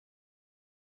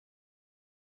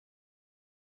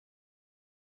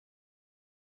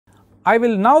I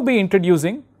will now be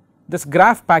introducing this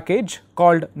graph package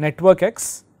called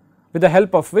Networkx, with the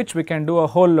help of which we can do a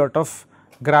whole lot of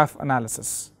graph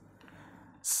analysis.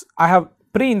 I have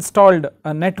pre-installed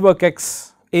a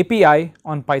Networkx API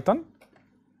on Python.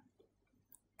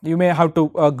 You may have to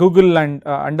Google and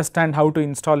understand how to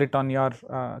install it on your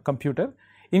computer.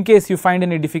 In case you find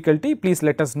any difficulty, please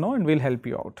let us know and we will help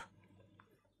you out.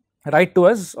 Write to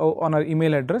us on our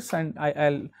email address and I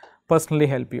will personally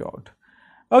help you out.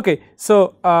 Okay,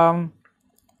 so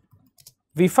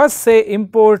we first say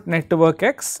import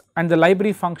networkx and the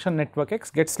library function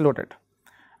networkx gets loaded,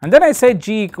 and then I say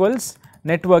g equals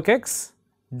networkx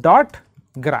dot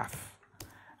graph,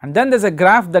 and then there is a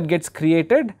graph that gets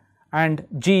created and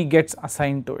g gets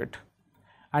assigned to it,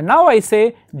 and now I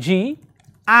say g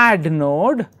add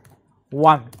node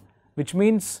 1, which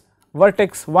means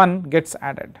vertex 1 gets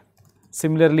added.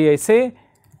 Similarly, I say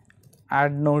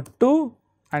add node 2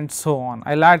 and so on.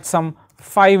 I will add some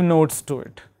 5 nodes to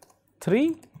it,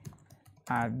 3,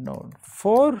 add node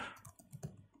 4,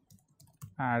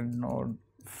 add node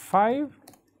 5,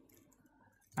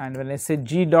 and when I say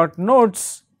g dot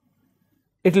nodes,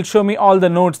 it will show me all the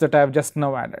nodes that I have just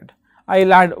now added. I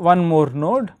will add one more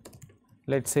node,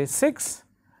 let us say 6,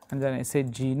 and then I say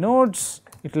g nodes,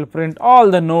 it will print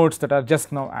all the nodes that are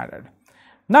just now added.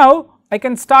 Now I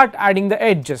can start adding the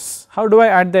edges. How do I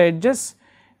add the edges?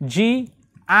 G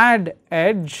add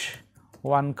edge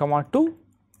 1 comma 2,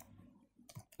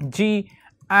 g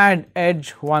add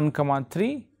edge 1 comma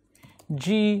 3,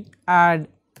 g add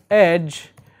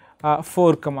edge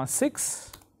 4 comma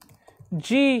 6,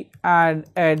 g add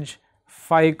edge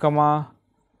 5 comma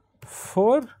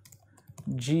 4,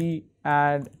 g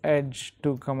add edge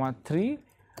 2 comma 3,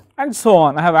 and so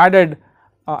on. I have added,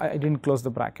 I did not close the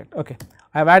bracket, okay.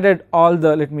 I have added all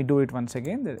the, let me do it once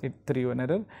again, it threw an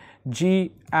error,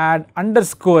 g add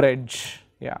underscore edge,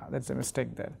 yeah, that is a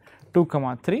mistake there, 2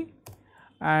 comma 3,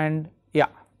 and yeah,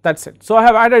 that is it. So I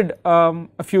have added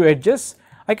a few edges.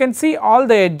 I can see all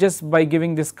the edges by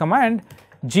giving this command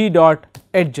g dot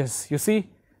edges. You see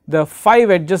the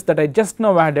 5 edges that I just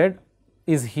now added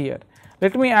is here.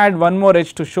 Let me add one more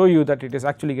edge to show you that it is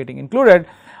actually getting included.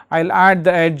 I will add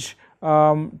the edge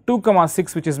 2 comma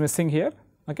 6 which is missing here,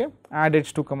 okay, add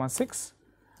edge 2 comma 6,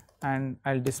 and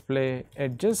I will display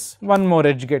edges, one more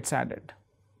edge gets added,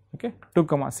 okay, 2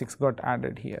 comma 6 got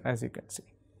added here as you can see.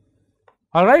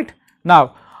 Alright,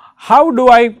 now how do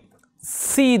I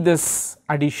see this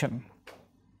addition?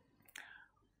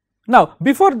 Now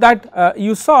before that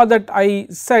you saw that I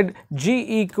said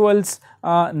g equals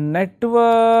networkx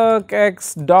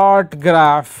dot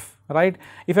graph, right.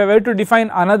 If I were to define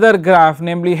another graph,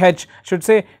 namely h, should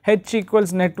say h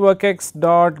equals networkx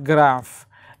dot graph.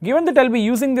 Given that I will be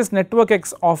using this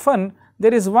networkx often,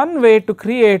 there is one way to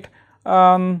create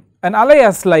an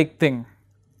alias like thing,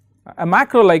 a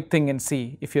macro like thing in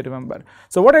C, if you remember.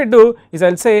 So what I do is I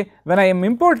will say, when I am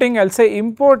importing, I will say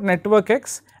import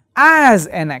networkx as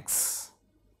nx,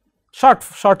 short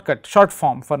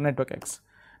form for networkx.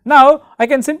 Now I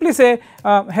can simply say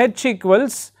h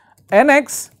equals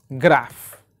nx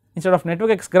graph. Instead of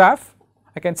networkx graph,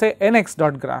 I can say nx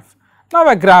dot graph. Now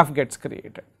a graph gets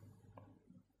created,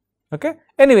 okay.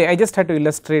 Anyway, I just had to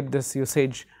illustrate this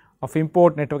usage of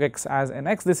import networkx as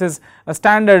nx. This is a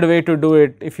standard way to do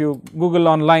it. If you Google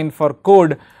online for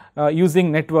code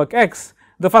using networkx,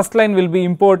 the first line will be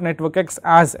import networkx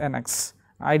as nx.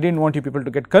 I did not want you people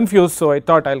to get confused, so I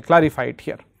thought I will clarify it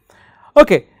here.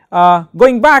 Okay,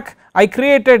 going back, I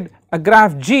created a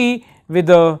graph G with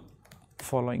the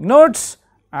following nodes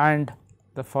and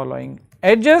the following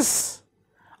edges.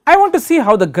 I want to see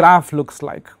how the graph looks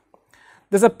like.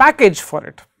 There is a package for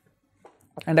it,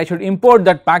 and I should import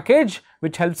that package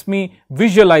which helps me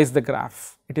visualize the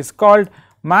graph. It is called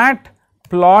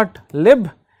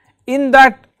matplotlib. In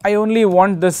that I only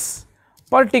want this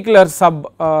particular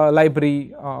sub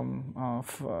library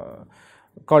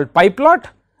called pyplot,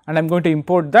 and I am going to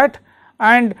import that.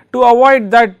 And to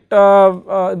avoid that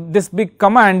this big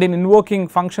command in invoking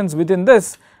functions within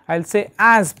this, I will say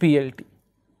as plt.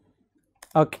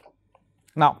 Okay.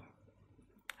 Now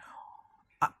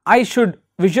I should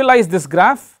visualize this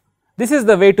graph. This is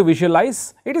the way to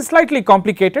visualize. It is slightly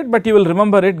complicated, but you will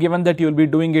remember it given that you will be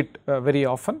doing it very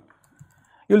often.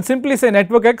 You will simply say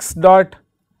networkx dot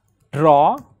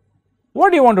draw. What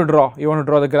do you want to draw? You want to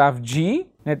draw the graph G,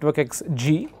 networkx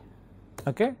G,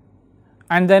 okay,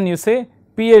 and then you say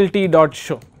plt dot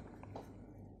show.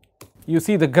 You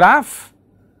see the graph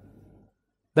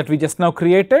that we just now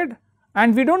created,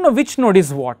 and we do not know which node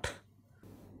is what.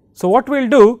 So what we will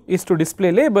do is to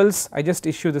display labels, I just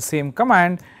issue the same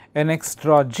command nx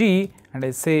draw G and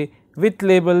I say with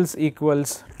labels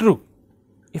equals true.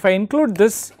 if I include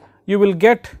this, you will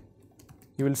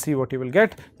see what you will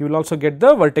get. You will also get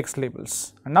the vertex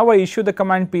labels. And now I issue the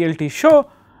command plt show,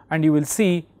 and you will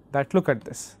see that, look at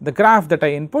this, the graph that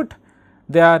I input,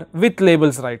 they are with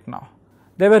labels right now.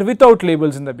 They were without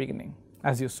labels in the beginning,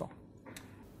 as you saw.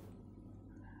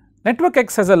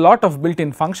 Networkx has a lot of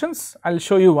built-in functions. I will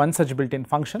show you one such built-in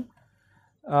function.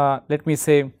 Let me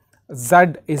say z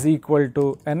is equal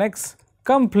to nx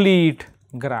complete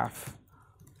graph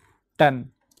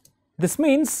 10. This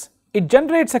means it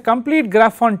generates a complete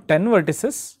graph on 10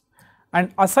 vertices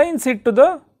and assigns it to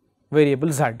the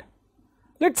variable z.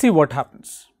 Let us see what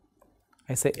happens.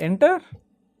 I say enter.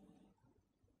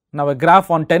 Now a graph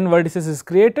on 10 vertices is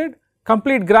created.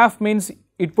 Complete graph means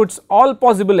it puts all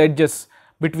possible edges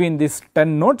between these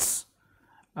 10 nodes.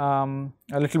 A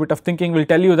little bit of thinking will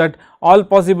tell you that all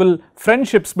possible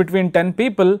friendships between 10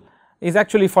 people is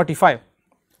actually 45.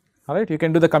 Alright, you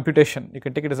can do the computation, you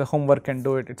can take it as a homework and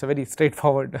do it, it is a very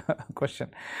straightforward question.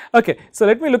 Okay, so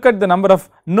let me look at the number of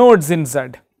nodes in Z.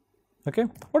 Okay,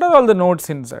 what are all the nodes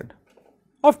in Z?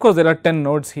 Of course, there are 10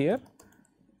 nodes here,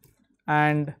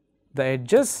 and the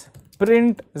edges,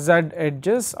 print Z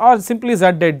edges or simply Z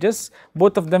edges,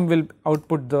 both of them will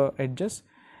output the edges.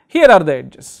 Here are the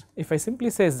edges. If I simply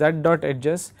say Z dot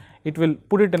edges, it will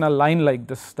put it in a line like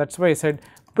this. That is why I said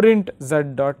print Z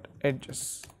dot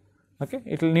edges. Okay,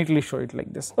 it will neatly show it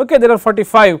like this. Okay, there are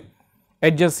 45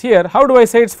 edges here. How do I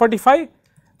say it is 45?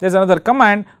 There is another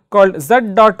command called z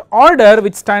dot order,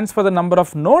 which stands for the number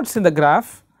of nodes in the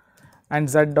graph, and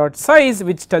z dot size,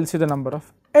 which tells you the number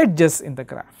of edges in the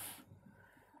graph.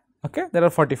 Okay, there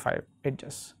are 45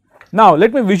 edges. Now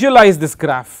let me visualize this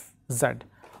graph Z.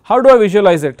 How do I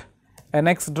visualize it?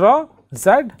 Nx draw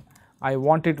Z. I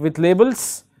want it with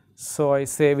labels, so I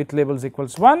say with labels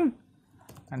equals 1.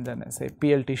 And then I say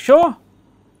plt show,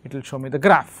 it will show me the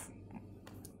graph.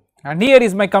 And here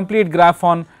is my complete graph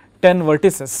on 10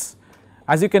 vertices.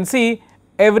 As you can see,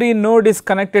 every node is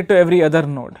connected to every other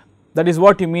node. That is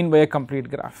what you mean by a complete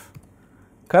graph,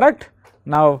 correct?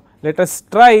 Now let us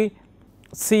try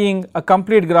seeing a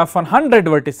complete graph on 100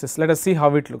 vertices. Let us see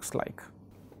how it looks like.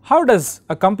 How does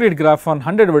a complete graph on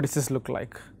 100 vertices look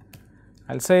like?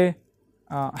 I will say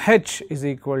h is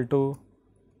equal to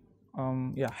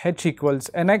h equals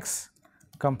nx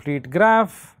complete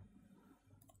graph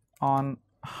on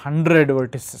 100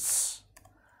 vertices,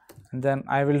 and then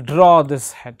I will draw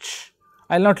this h.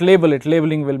 I will not label it,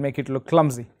 labeling will make it look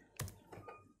clumsy.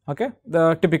 Okay,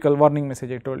 the typical warning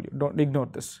message I told you, do not ignore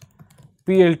this,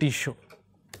 plt show.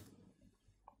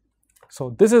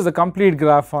 So this is the complete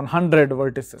graph on 100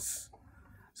 vertices.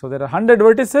 So there are 100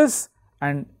 vertices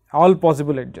and all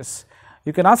possible edges.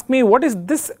 You can ask me, what is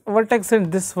this vertex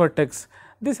and this vertex?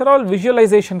 These are all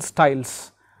visualization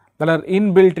styles that are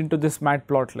inbuilt into this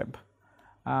matplotlib.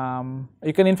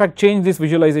 You can in fact change this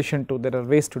visualization too, there are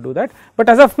ways to do that, but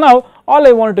as of now all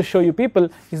I wanted to show you people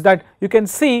is that you can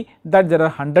see that there are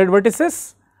 100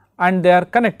 vertices and they are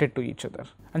connected to each other,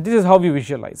 and this is how we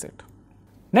visualize it.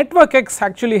 Networkx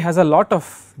actually has a lot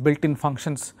of built-in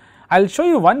functions. I will show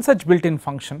you one such built-in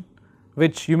function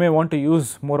which you may want to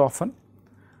use more often.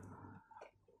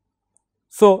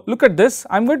 So look at this,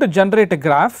 I am going to generate a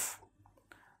graph,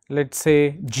 let us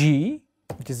say G,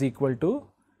 which is equal to,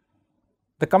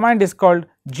 the command is called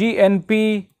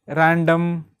gnp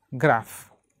random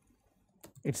graph,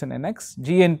 it is an nx,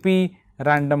 gnp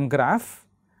random graph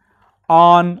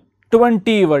on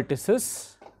 20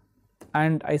 vertices,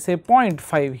 and I say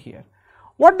 0.5 here.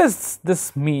 What does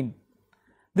this mean?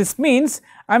 This means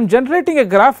I am generating a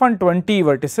graph on 20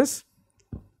 vertices,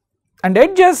 and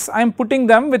edges I am putting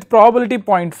them with probability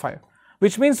 0.5,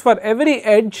 which means for every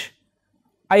edge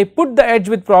I put the edge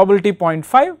with probability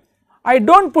 0.5, I do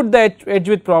not put the edge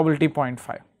with probability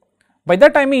 0.5. By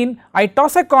that I mean I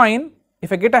toss a coin,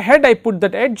 if I get a head I put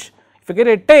that edge, if I get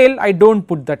a tail I do not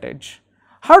put that edge.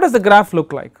 How does the graph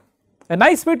look like? A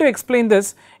nice way to explain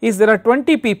this is there are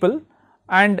 20 people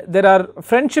and there are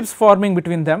friendships forming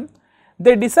between them.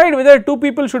 They decide whether two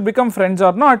people should become friends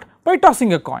or not by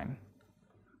tossing a coin.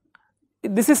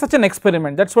 This is such an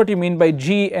experiment, that is what you mean by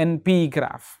GNP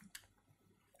graph.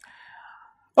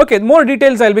 Okay, more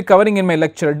details I will be covering in my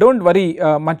lecture, do not worry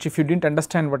much if you did not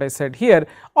understand what I said here.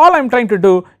 All I am trying to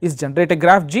do is generate a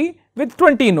graph G with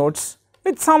 20 nodes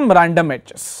with some random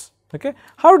edges. Okay,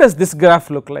 how does this graph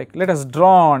look like? Let us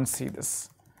draw and see this.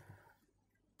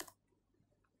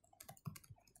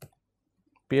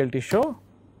 PLT show,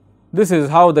 this is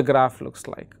how the graph looks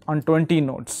like on 20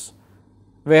 nodes,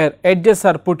 where edges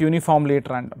are put uniformly at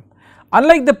random.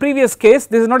 Unlike the previous case,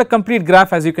 this is not a complete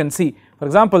graph, as you can see. For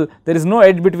example, there is no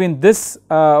edge between this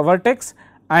vertex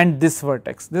and this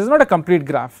vertex. This is not a complete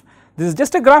graph. This is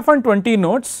just a graph on 20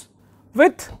 nodes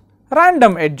with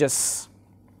random edges.